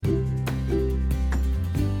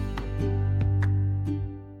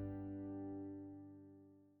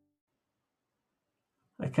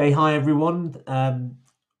Okay, hi everyone.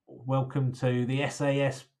 Welcome to the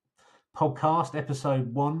S.A.S podcast,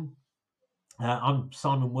 episode 1. I'm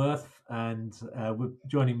Simon Worth, and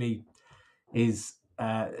joining me is. Do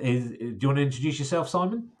you want to introduce yourself,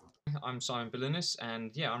 Simon? I'm Simon Bilinis,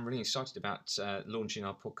 and I'm really excited about launching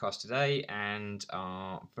our podcast today and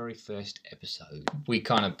our very first episode. We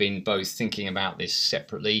kind of been both thinking about this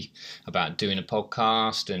separately, about doing a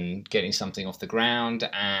podcast and getting something off the ground,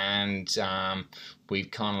 and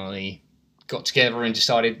we've kind of got together and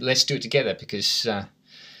decided let's do it together because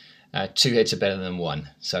two heads are better than one.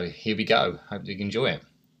 So here we go. Hope you enjoy it.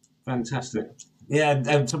 Fantastic.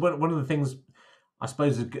 Yeah, so one of the things I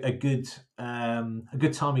suppose a good time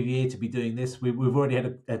of year to be doing this. We've already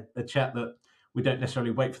had a chat that we don't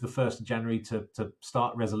necessarily wait for the 1st of January to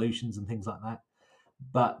start resolutions and things like that,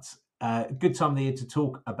 but a good time of the year to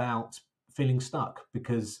talk about feeling stuck,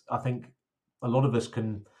 because I think a lot of us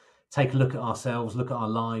can take a look at ourselves, look at our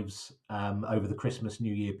lives over the Christmas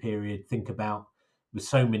New Year period, think about, with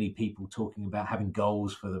so many people talking about having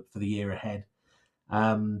goals for the year ahead.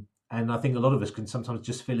 And I think a lot of us can sometimes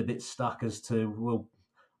just feel a bit stuck as to, well,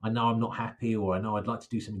 I know I'm not happy, or I know I'd like to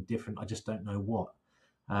do something different. I just don't know what.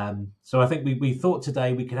 So I think we thought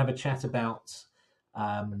today we could have a chat about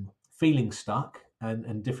feeling stuck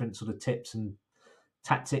and different sort of tips and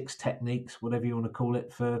tactics, techniques, whatever you want to call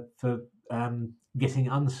it, for getting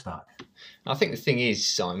unstuck. I think the thing is,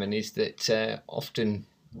 Simon, is that often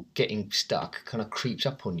getting stuck kind of creeps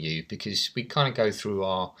up on you because we kind of go through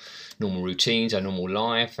our normal routines, our normal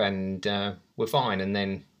life, and we're fine. And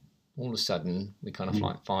then all of a sudden, we kind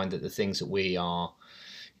of find that the things that we are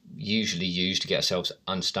usually used to get ourselves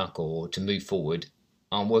unstuck or to move forward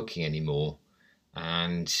aren't working anymore.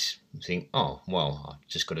 And think, oh, well, I've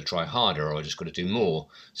just got to try harder, or I've just got to do more.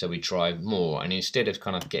 So we try more. And instead of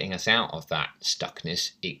kind of getting us out of that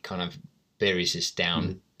stuckness, it kind of buries us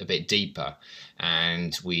down a bit deeper,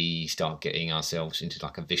 and we start getting ourselves into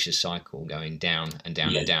like a vicious cycle, going down and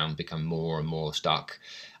down and down, become more and more stuck,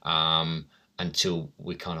 until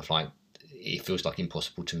we kind of like, it feels like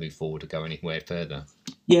impossible to move forward or go anywhere further.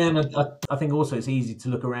 Yeah, and I think also it's easy to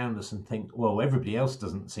look around us and think, well, everybody else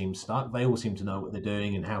doesn't seem stuck. They all seem to know what they're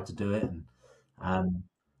doing and how to do it. And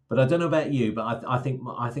but I don't know about you, but I think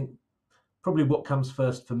probably what comes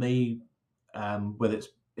first for me, whether it's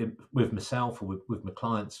with myself or with my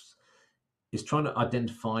clients, is trying to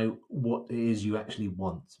identify what it is you actually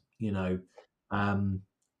want. It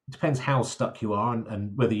depends how stuck you are,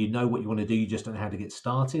 and whether you know what you want to do, you just don't know how to get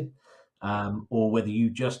started, or whether you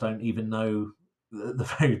just don't even know the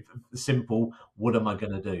very simple, what am I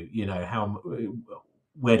going to do?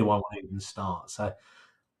 Where do I want to even start? So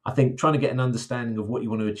I think trying to get an understanding of what you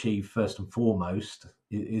want to achieve first and foremost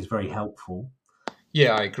is very helpful.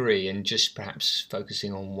 Yeah, I agree, and just perhaps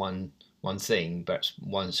focusing on one thing, perhaps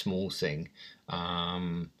one small thing,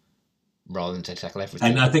 um, rather than to tackle And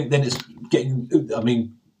everything. I think then it's getting, I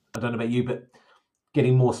mean, I don't know about you, but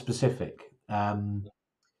getting more specific.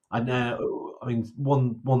 I know, I mean,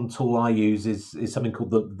 one tool I use is something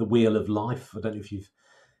called the Wheel of Life. I don't know if you've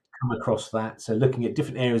come across that. So looking at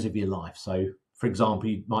different areas of your life. So, for example,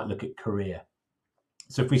 you might look at career.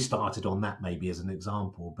 So if we started on that maybe as an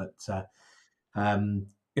example, but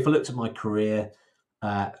if I looked at my career,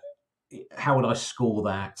 uh, how would I score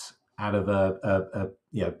that out of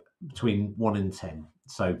between 1 and 10?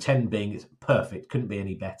 So 10 being it's perfect, couldn't be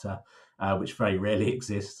any better, which very rarely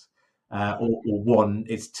exists. Or 1,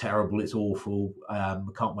 it's terrible, it's awful, I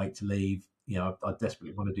can't wait to leave. I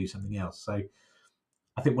desperately want to do something else. So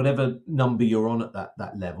I think whatever number you're on at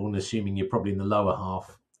that level, and assuming you're probably in the lower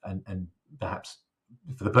half, and perhaps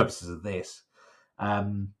for the purposes of this,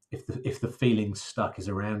 if the feeling stuck is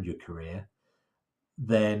around your career,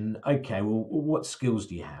 then okay, well, what skills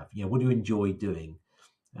do you have? What do you enjoy doing?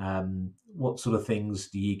 What sort of things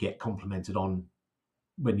do you get complimented on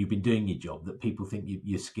when you've been doing your job that people think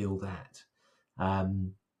you're skilled at?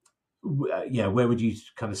 Um, where would you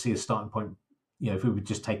kind of see a starting point? If we were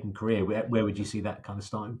just taking career, where would you see that kind of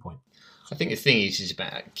starting point? I think the thing is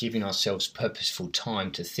about giving ourselves purposeful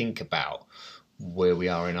time to think about where we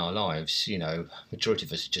are in our lives. Majority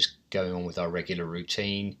of us are just going on with our regular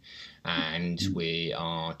routine, and we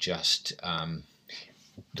are just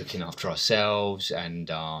looking after ourselves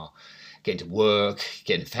and getting to work,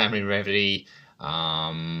 getting the family ready.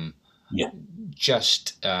 Yeah.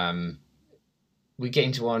 Just we get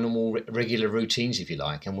into our normal regular routines, if you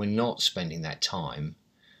like, and we're not spending that time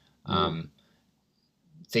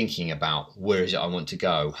thinking about where is it I want to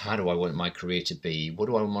go, how do I want my career to be, what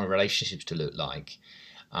do I want my relationships to look like.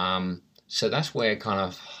 So that's where kind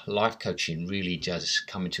of life coaching really does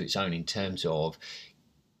come into its own in terms of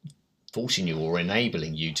forcing you or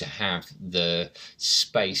enabling you to have the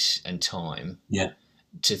space and time Yeah.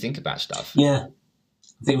 to think about stuff. Yeah.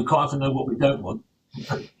 I think we quite often know what we don't want.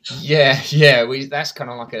 Yeah. That's kind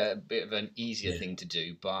of like a bit of an easier Yeah. thing to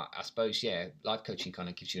do, but I suppose life coaching kind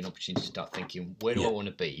of gives you an opportunity to start thinking, where do I Yeah. want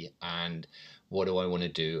to be, and what do I want to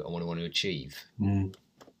do, and what do I want to achieve. Mm.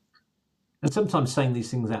 And sometimes saying these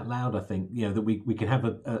things out loud, I think, that we can have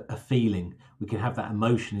a feeling, we can have that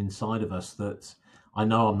emotion inside of us that I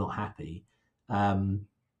know I'm not happy, um,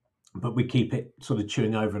 but we keep it sort of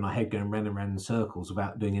chewing over in our head, going round and round in circles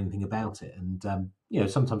without doing anything about it. And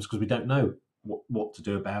sometimes because we don't know what to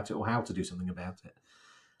do about it or how to do something about it.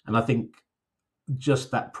 And I think just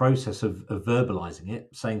that process of verbalizing it,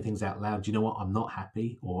 saying things out loud, you know what, I'm not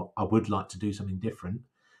happy, or I would like to do something different.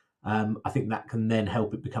 I think that can then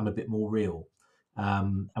help it become a bit more real.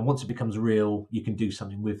 And once it becomes real, you can do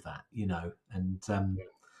something with that, And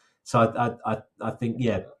so I think,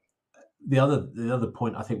 the other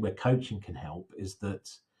point I think where coaching can help is that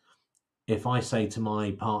if I say to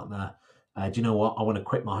my partner, do you know what, I want to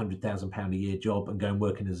quit my £100,000 a year job and go and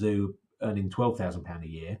work in a zoo earning £12,000 a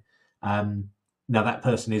year. Now that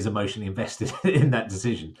person is emotionally invested in that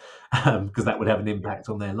decision, because that would have an impact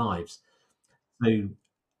on their lives. So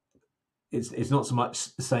it's not so much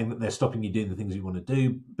saying that they're stopping you doing the things you want to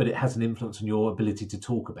do, but it has an influence on your ability to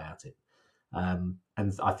talk about it. And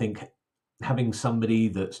I think having somebody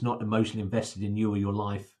that's not emotionally invested in you or your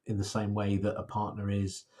life in the same way that a partner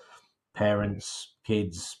is, parents,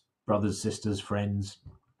 kids, brothers, sisters, friends,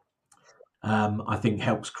 I think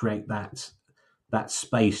helps create that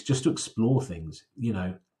space just to explore things,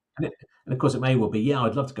 And of course, it may well be, yeah,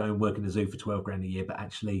 I'd love to go and work in a zoo for 12 grand a year, but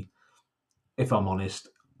actually, if I'm honest,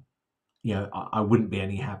 I wouldn't be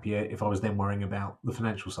any happier if I was then worrying about the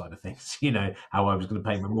financial side of things, how I was going to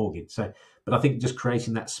pay my mortgage. So, but I think just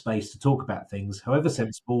creating that space to talk about things, however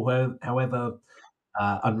sensible, however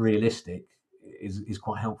unrealistic, is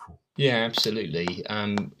quite helpful. Yeah, absolutely.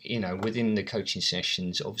 Within the coaching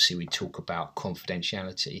sessions, obviously we talk about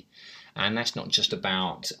confidentiality, and that's not just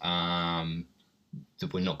about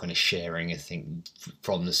that we're not going to share anything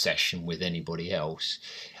from the session with anybody else.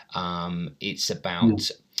 It's Mm.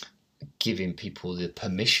 about giving people the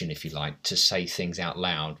permission, if you like, to say things out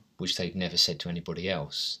loud which they've never said to anybody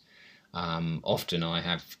else. Often I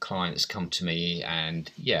have clients come to me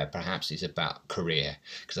and perhaps it's about career,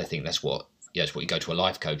 because I think that's what you go to a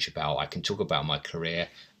life coach about. I can talk about my career,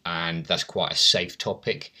 and that's quite a safe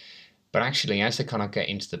topic. But actually, as they kind of get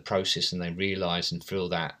into the process and they realize and feel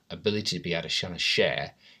that ability to be able to kind of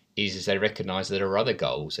share, is as they recognize that there are other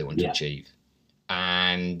goals they want to Yeah. achieve,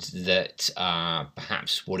 and that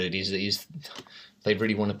perhaps what it is they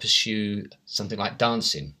really want to pursue something like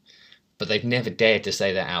dancing, but they've never dared to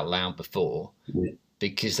say that out loud before, Yeah.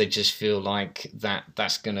 because they just feel like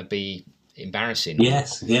that's going to be embarrassing,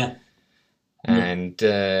 Yes. Yeah. and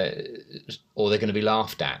or they're going to be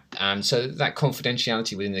laughed at. And so that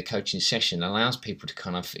confidentiality within the coaching session allows people to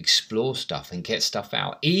kind of explore stuff and get stuff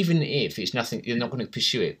out, even if it's nothing, you're not going to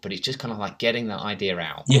pursue it, but it's just kind of like getting that idea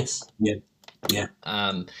out. Yes. Yeah. Yeah.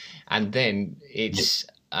 And then it's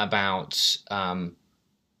about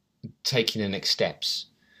taking the next steps,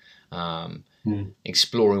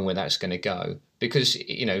 exploring where that's going to go. Because,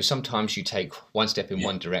 sometimes you take one step in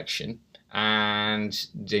one direction, and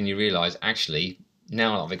then you realize, actually,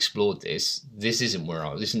 now I've explored this isn't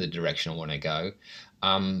this isn't the direction I want to go.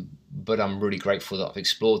 But I'm really grateful that I've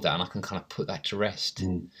explored that, and I can kind of put that to rest,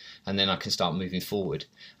 and then I can start moving forward.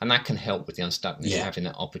 And that can help with the unstuckness, having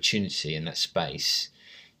that opportunity and that space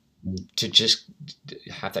to just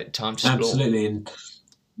have that time to explore. Absolutely. And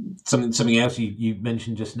something else you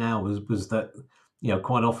mentioned just now was that,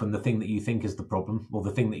 quite often the thing that you think is the problem, or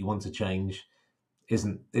the thing that you want to change,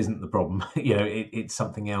 isn't the problem. It's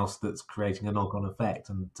something else that's creating a knock-on effect.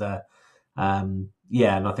 And and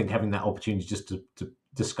I think having that opportunity just to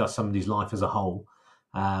discuss somebody's life as a whole,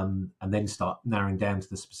 and then start narrowing down to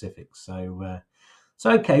the specifics. So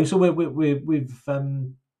okay, so we've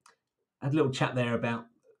had a little chat there about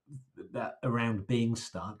that around being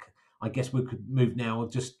stuck. I guess we could move now.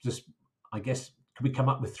 Just I guess, could we come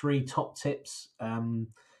up with 3 top tips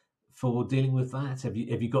for dealing with that? Have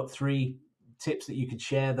you got 3 tips that you could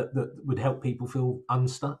share that would help people feel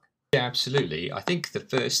unstuck? Yeah, absolutely. I think the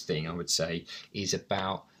first thing I would say is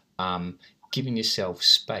about giving yourself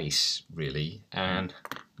space, really. And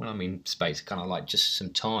when I mean space, kind of like just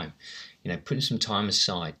some time, putting some time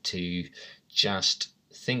aside to just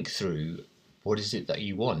think through what is it that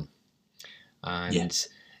you want, and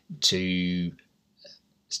to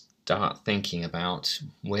start thinking about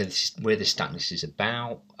where the stuckness is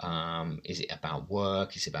about. Is it about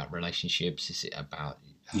work? Is it about relationships? Is it about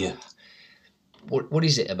what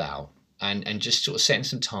is it about? And just sort of setting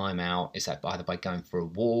some time out. Is that either by going for a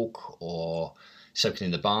walk or soaking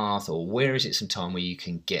in the bath, or where is it some time where you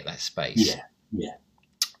can get that space? Yeah,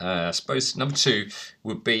 yeah, I suppose number two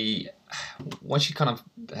would be, once you kind of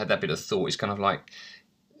had that bit of thought, it's kind of like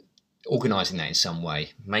organising that in some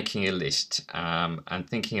way, making a list, and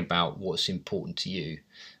thinking about what's important to you.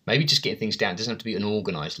 Maybe just getting things down. It doesn't have to be an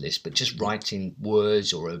organised list, but just writing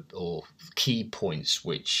words or key points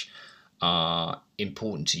which are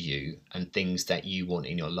important to you and things that you want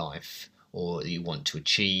in your life or you want to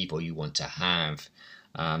achieve or you want to have.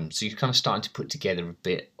 So you're kind of starting to put together a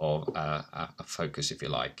bit of a focus, if you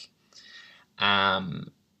like.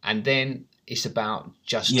 And then it's about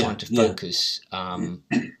just yeah, trying to yeah. focus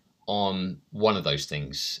on one of those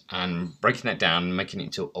things and breaking that down and making it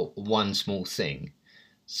into one small thing.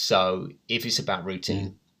 So if it's about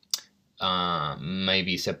routine,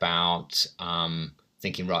 maybe it's about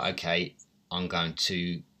thinking, right, okay, I'm going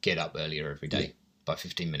to get up earlier every day by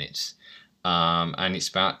 15 minutes. And it's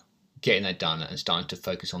about getting that done and starting to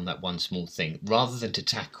focus on that one small thing rather than to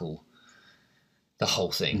tackle the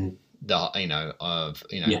whole thing.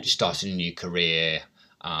 Yeah. Starting a new career,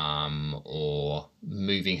 or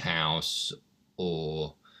moving house,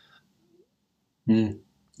 or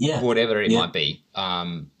Yeah, whatever it yeah, might be.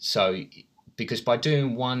 So because by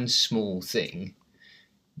doing one small thing,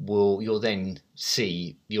 you'll then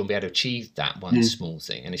see you'll be able to achieve that one small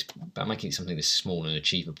thing, and it's about making it something that's small and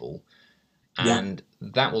achievable, yeah, and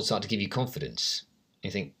that will start to give you confidence.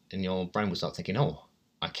 And your brain will start thinking, "Oh,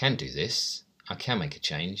 I can do this. I can make a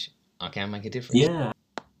change. I can make a difference." yeah.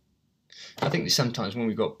 I think that sometimes when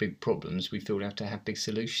we've got big problems, we feel we have to have big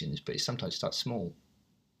solutions, but it sometimes starts small.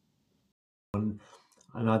 And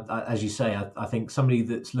as you say, I think somebody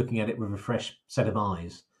that's looking at it with a fresh set of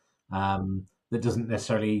eyes, that doesn't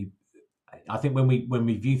necessarily. I think when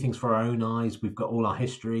we view things through our own eyes, we've got all our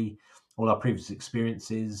history, all our previous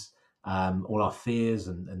experiences, all our fears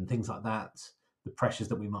and things like that, the pressures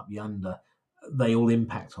that we might be under, they all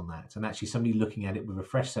impact on that. And actually, somebody looking at it with a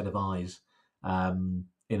fresh set of eyes,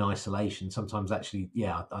 in isolation, sometimes actually,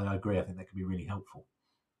 yeah, I agree. I think that could be really helpful.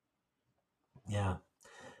 Yeah.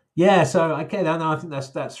 Yeah, so okay, I think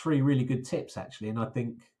that's three really good tips actually, and I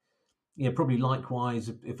think yeah, probably likewise.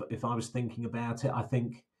 If I was thinking about it, I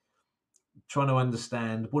think trying to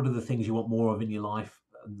understand what are the things you want more of in your life,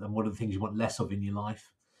 and what are the things you want less of in your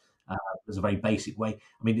life. There's a very basic way.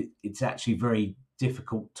 I mean, it's actually very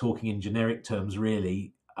difficult talking in generic terms,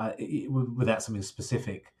 really, without something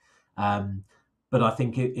specific. Um, but I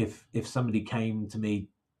think if somebody came to me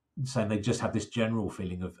saying they just have this general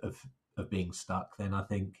feeling of being stuck, then I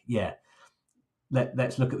think yeah,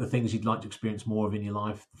 let's look at the things you'd like to experience more of in your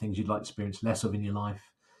life, the things you'd like to experience less of in your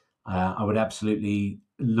life. I would absolutely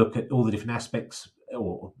look at all the different aspects,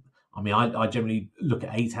 or I mean, I generally look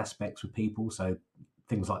at 8 aspects with people. So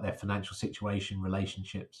things like their financial situation,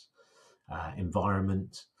 relationships,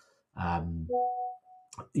 environment, um,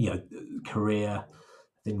 career,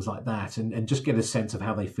 things like that, and just get a sense of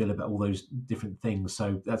how they feel about all those different things.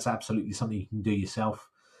 So that's absolutely something you can do yourself.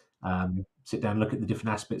 Sit down, look at the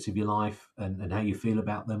different aspects of your life and how you feel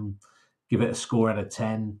about them. Give it a score out of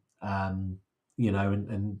 10. And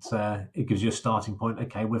it gives you a starting point.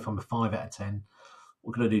 Okay, well, if I'm a 5 out of 10,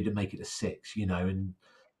 what can I do to make it a 6?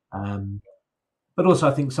 Um, but also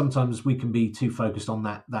I think sometimes we can be too focused on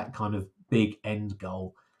that kind of big end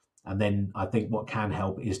goal, and then I think what can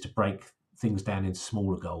help is to break things down into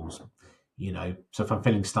smaller goals. So if I'm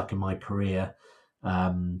feeling stuck in my career,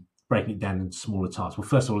 breaking it down into smaller tasks. Well,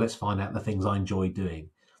 first of all, let's find out the things I enjoy doing.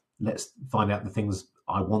 Let's find out the things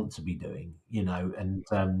I want to be doing. And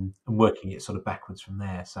working it sort of backwards from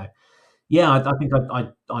there. So yeah, I think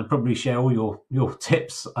I'd probably share all your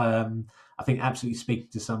tips. I think absolutely speaking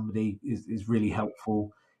to somebody is really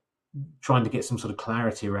helpful. Trying to get some sort of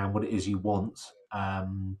clarity around what it is you want,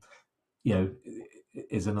 you know,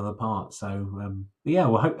 is another part. So yeah,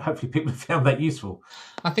 well, hopefully people have found that useful.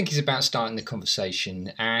 I think it's about starting the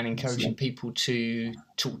conversation and encouraging So, people to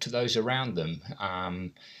talk to those around them.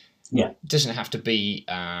 yeah, It doesn't have to be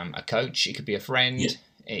a coach, it could be a yeah, friend,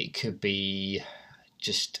 it could be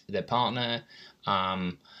just their partner,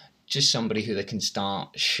 um, just somebody who they can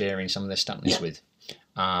start sharing some of their stuckness yeah, with.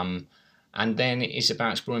 Um, and then it's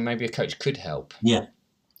about exploring maybe a coach could help. yeah,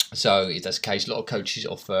 So if that's the case, a lot of coaches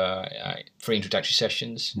offer free introductory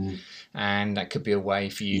sessions, and that could be a way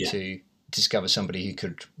for you yeah, to discover somebody who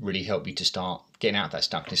could really help you to start getting out of that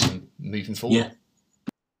stuckness and moving forward. yeah,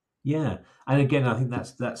 yeah. And again, I think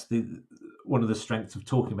that's the one of the strengths of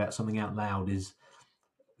talking about something out loud is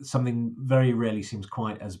something very rarely seems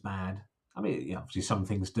quite as bad. I mean, yeah, obviously some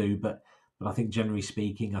things do, but But I think generally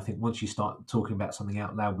speaking, I think once you start talking about something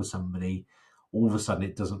out loud with somebody, all of a sudden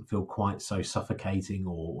it doesn't feel quite so suffocating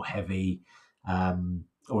or heavy,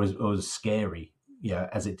 or as scary,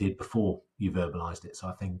 as it did before you verbalized it. So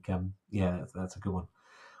I think, that's a good one.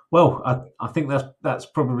 Well, I think that's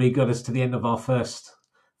probably got us to the end of our first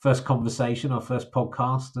conversation, our first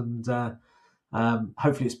podcast, and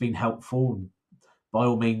hopefully it's been helpful. And by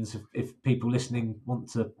all means, if people listening want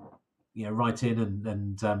to, write in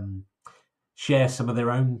and share some of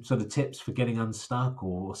their own sort of tips for getting unstuck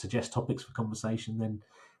or suggest topics for conversation, then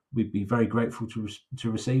we'd be very grateful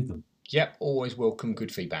to receive them. Yep, always welcome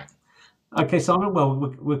good feedback. Okay, Simon.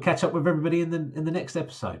 Well, we'll catch up with everybody in the next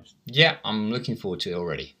episode. Yeah, I'm looking forward to it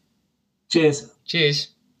already. Cheers.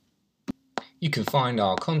 Cheers. You can find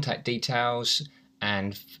our contact details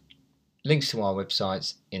and links to our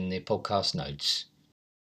websites in the podcast notes.